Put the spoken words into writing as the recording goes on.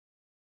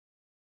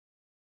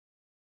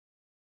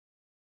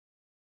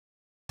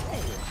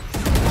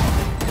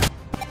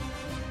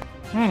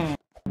Hmm.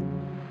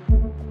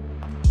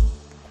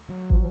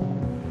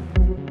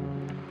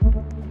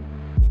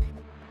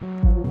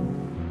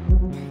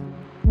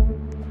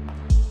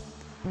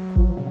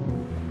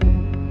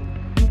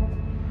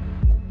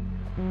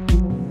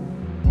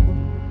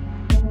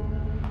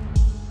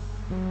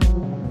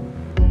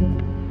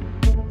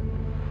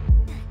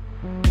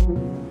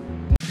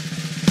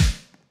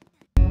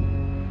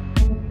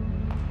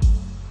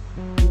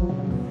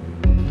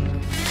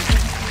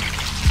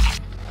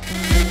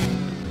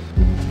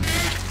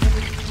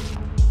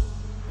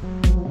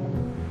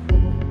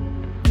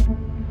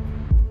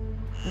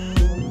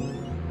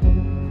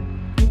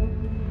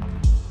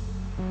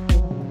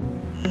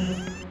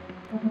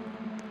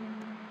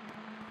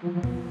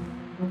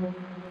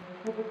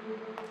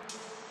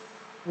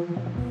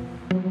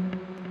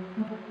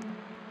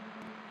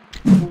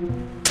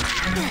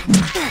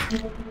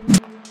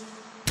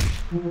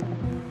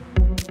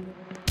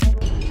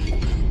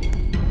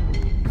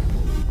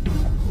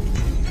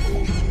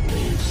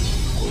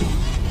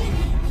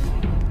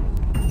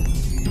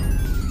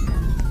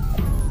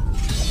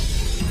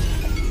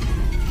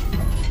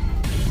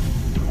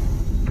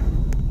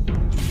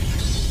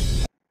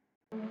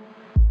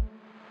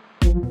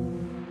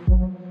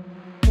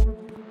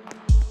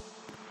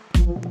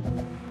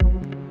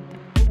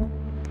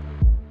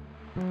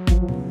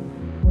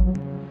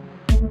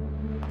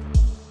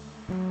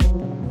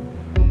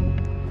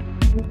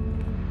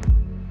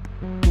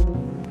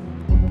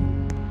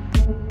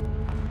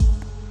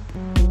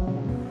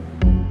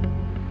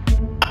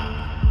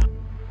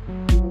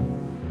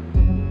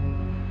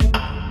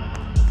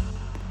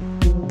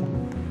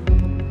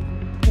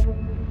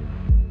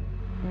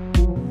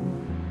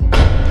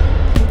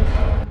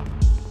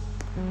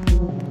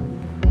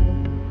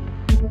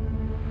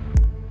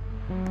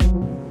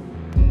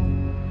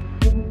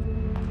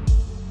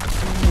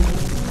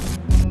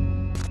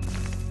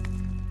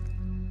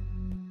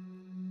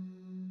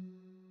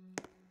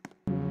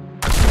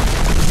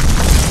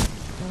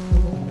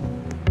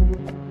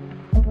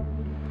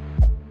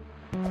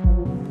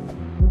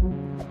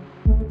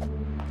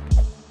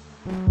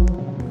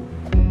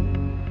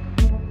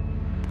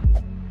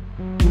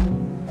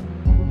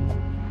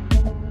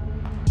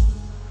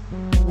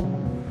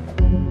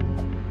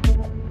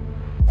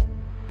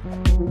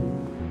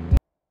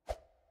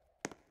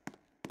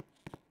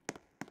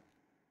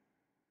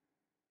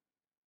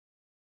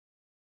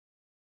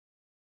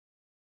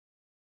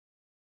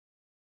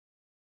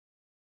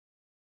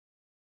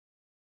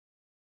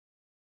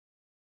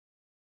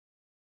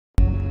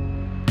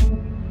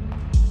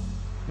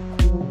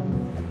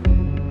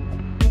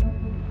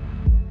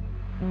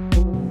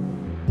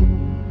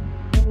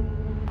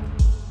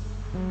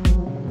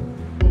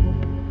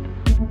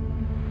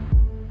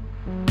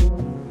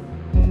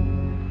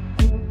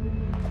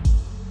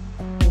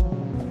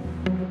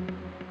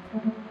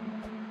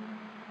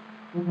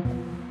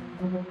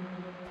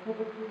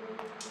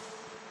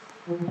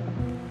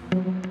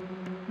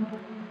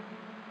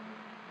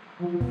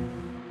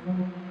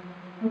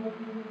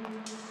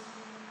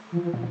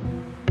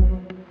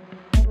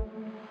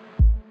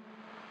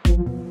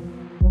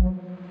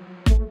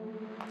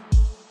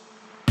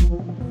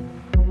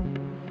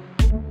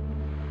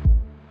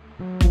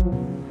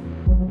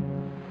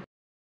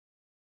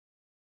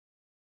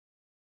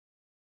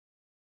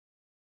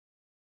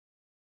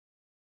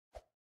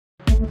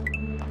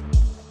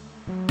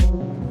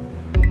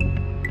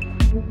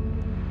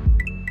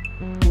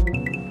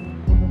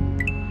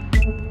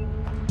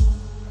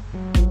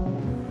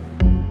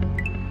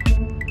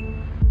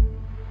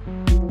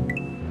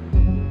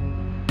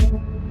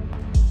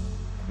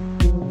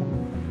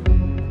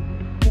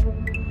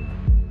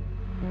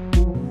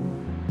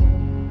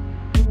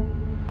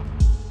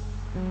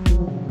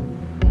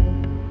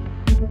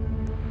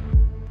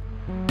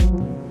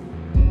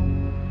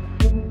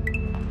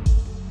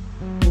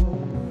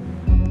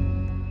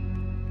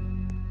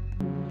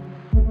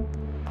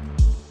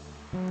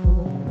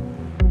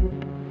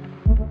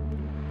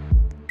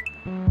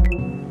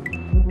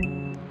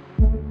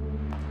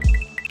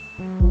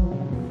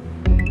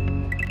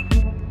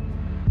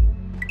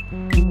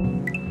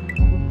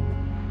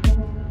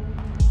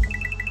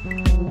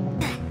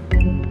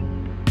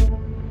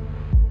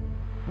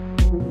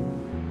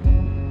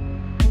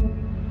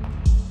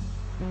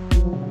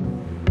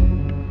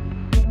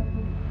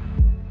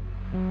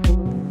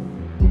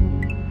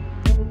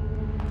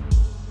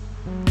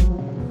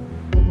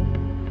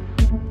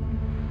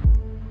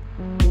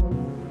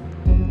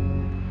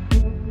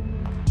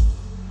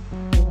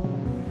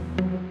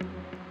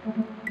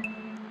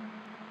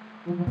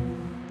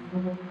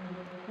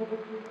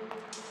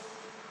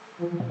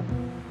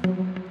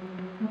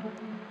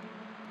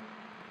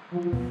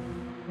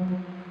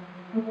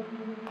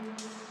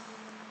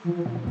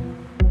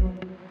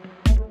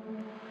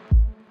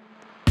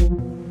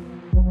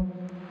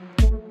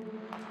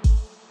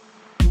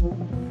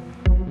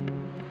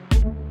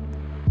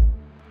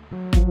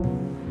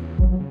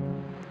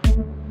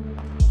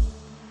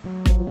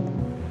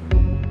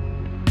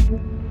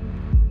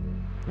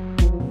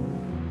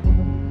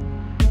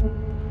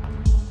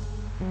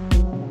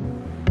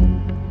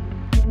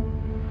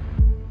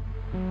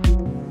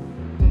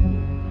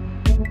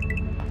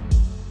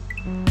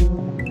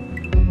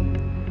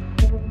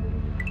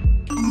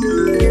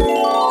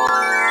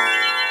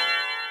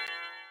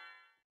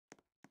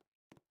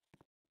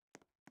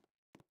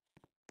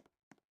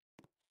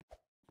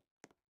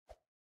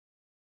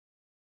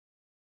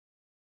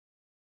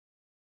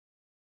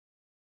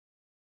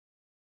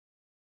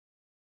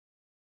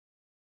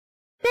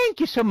 Thank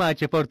you so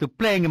much for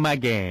playing my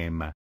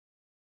game.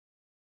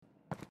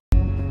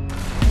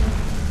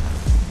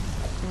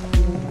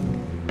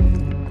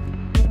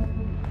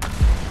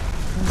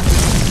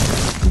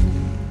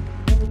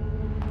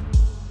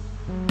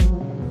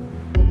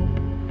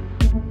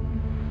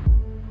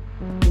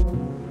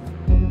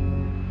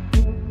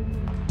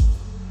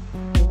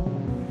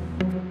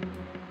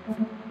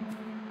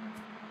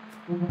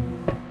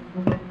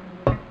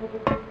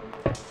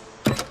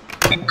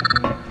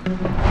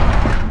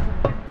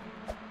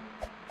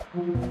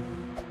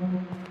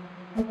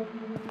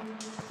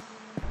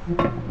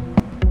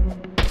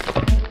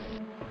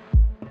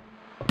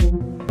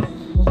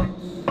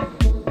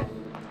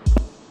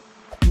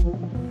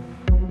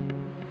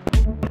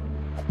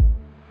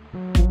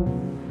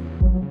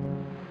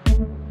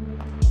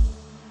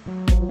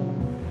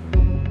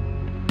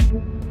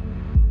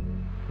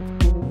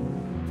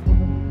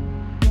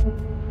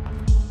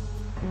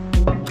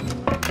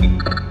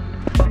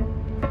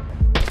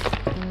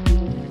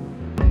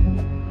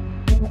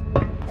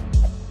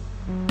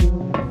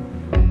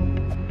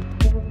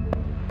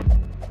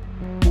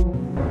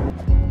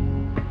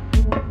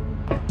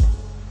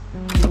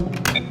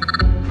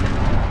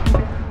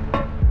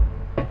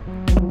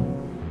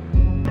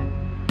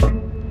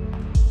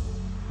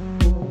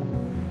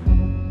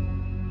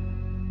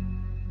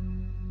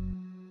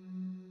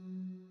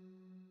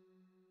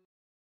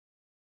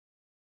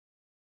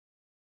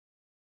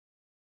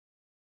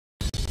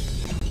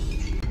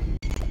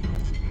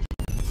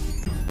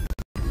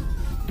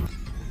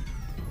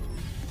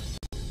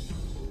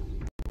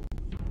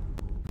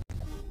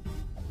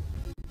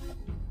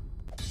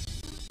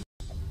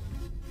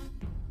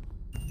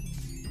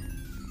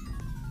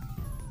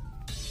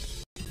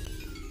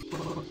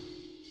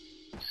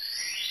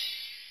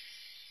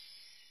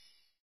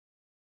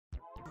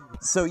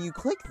 So you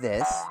click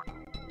this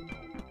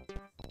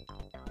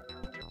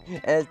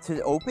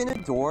to open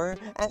a door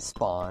at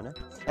spawn,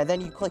 and then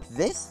you click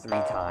this 3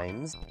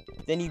 times,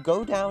 then you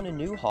go down a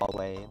new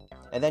hallway,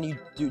 and then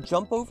you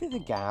jump over the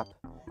gap,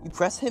 you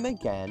press him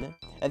again,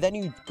 and then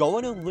you go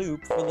in a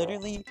loop for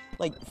literally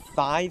like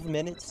 5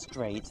 minutes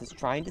straight, just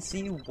trying to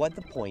see what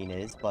the point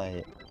is,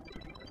 but...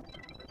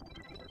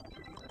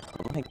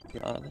 Oh my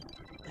god.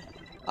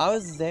 I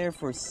was there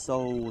for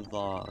so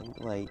long,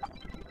 like...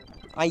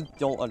 I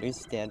don't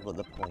understand what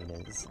the point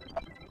is.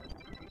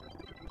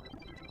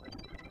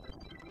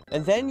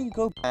 And then you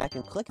go back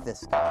and click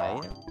this guy.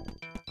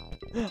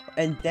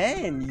 And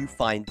then you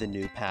find the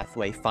new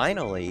pathway,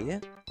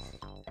 finally.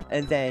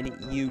 And then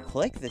you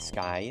click this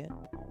guy.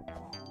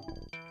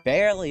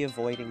 Barely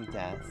avoiding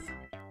death.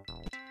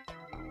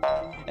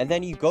 And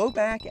then you go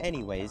back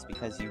anyways,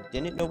 because you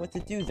didn't know what to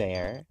do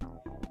there.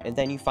 And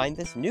then you find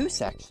this new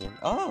section.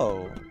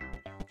 Oh!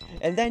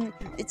 And then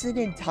it's an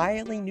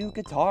entirely new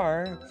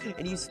guitar,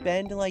 and you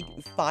spend like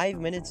 5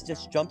 minutes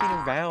just jumping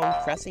around,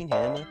 pressing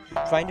him,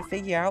 trying to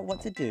figure out what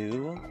to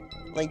do.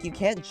 Like, you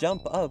can't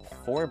jump up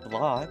 4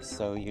 blocks,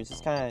 so you're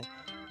just kinda...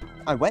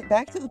 I went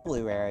back to the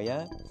blue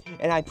area,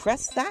 and I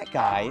pressed that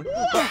guy,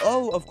 but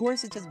oh, of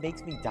course it just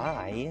makes me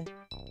die.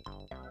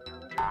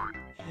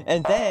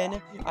 And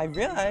then I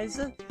realized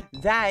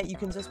that you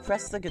can just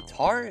press the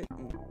guitar...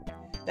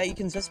 that you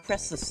can just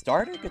press the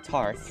starter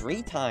guitar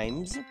 3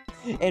 times,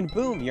 and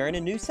boom, you're in a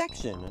new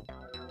section.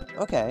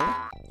 Okay,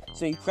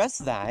 so you press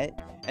that,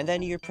 and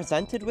then you're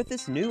presented with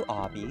this new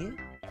obby.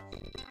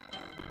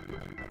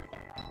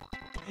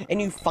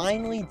 And you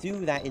finally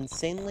do that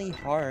insanely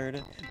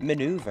hard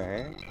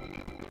maneuver.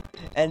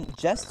 And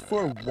just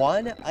for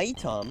 1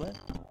 item,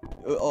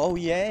 oh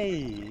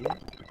yay!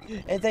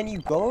 And then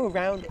you go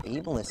around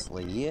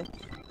aimlessly,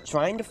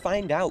 trying to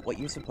find out what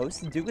you're supposed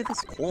to do with this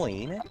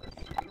coin.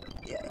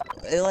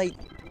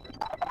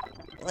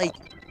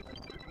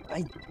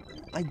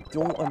 I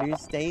don't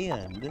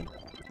understand.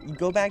 You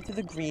go back to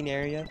the green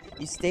area,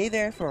 you stay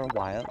there for a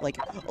while, like,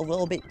 a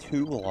little bit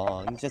too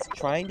long, just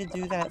trying to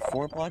do that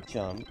 4-block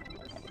jump.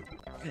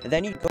 And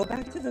then you go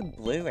back to the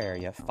blue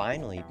area,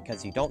 finally,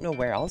 because you don't know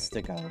where else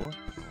to go.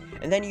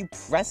 And then you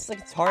press the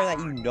guitar that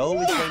you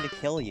know is going to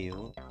kill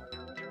you.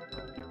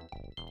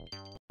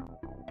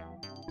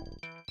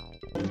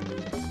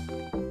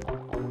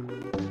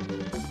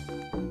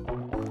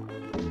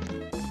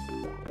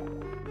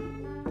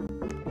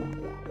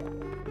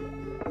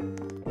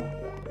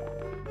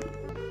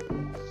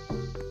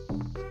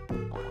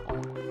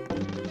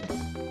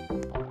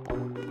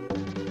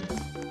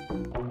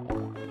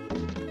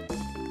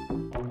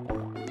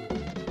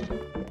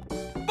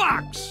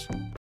 Box!